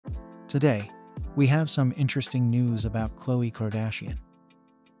Today, we have some interesting news about Khloe Kardashian.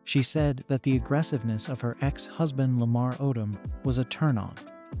 She said that the aggressiveness of her ex-husband Lamar Odom was a turn-on.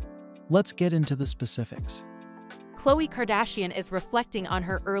 Let's get into the specifics. Khloe Kardashian is reflecting on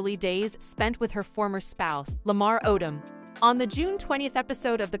her early days spent with her former spouse, Lamar Odom. On the June 20th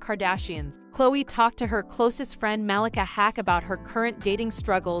episode of The Kardashians, Khloe talked to her closest friend Malika Haqq about her current dating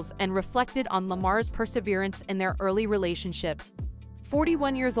struggles and reflected on Lamar's perseverance in their early relationship.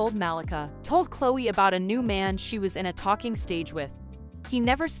 41 years old Malika told Khloe about a new man she was in a talking stage with. "He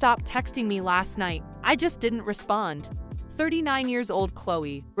never stopped texting me last night, I just didn't respond." 39 years old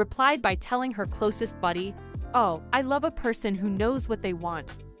Khloe replied by telling her closest buddy, "Oh, I love a person who knows what they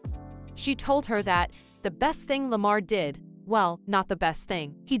want." She told her that the best thing Lamar did, well, not the best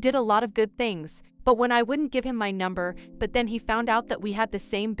thing. He did a lot of good things, but when I wouldn't give him my number, but then he found out that we had the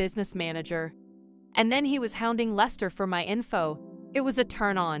same business manager. And then he was hounding Lester for my info. It was a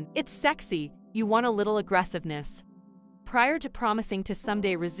turn on. It's sexy. You want a little aggressiveness. Prior to promising to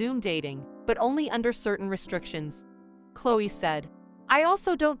someday resume dating, but only under certain restrictions, Khloe said, "I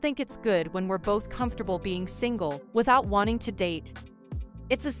also don't think it's good when we're both comfortable being single without wanting to date.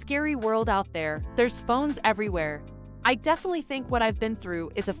 It's a scary world out there. There's phones everywhere. I definitely think what I've been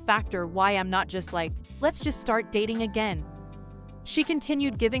through is a factor why I'm not just like, let's just start dating again." She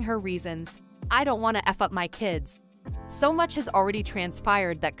continued giving her reasons. "I don't want to F up my kids. So much has already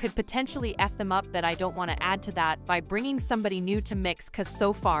transpired that could potentially F them up that I don't want to add to that by bringing somebody new to mix, cause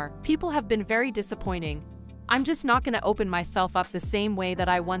so far, people have been very disappointing. I'm just not going to open myself up the same way that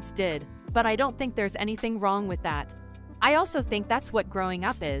I once did, but I don't think there's anything wrong with that. I also think that's what growing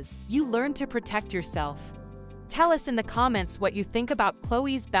up is. You learn to protect yourself." Tell us in the comments what you think about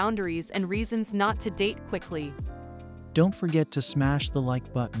Khloe's boundaries and reasons not to date quickly. Don't forget to smash the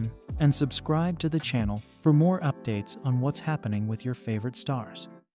like button and subscribe to the channel for more updates on what's happening with your favorite stars.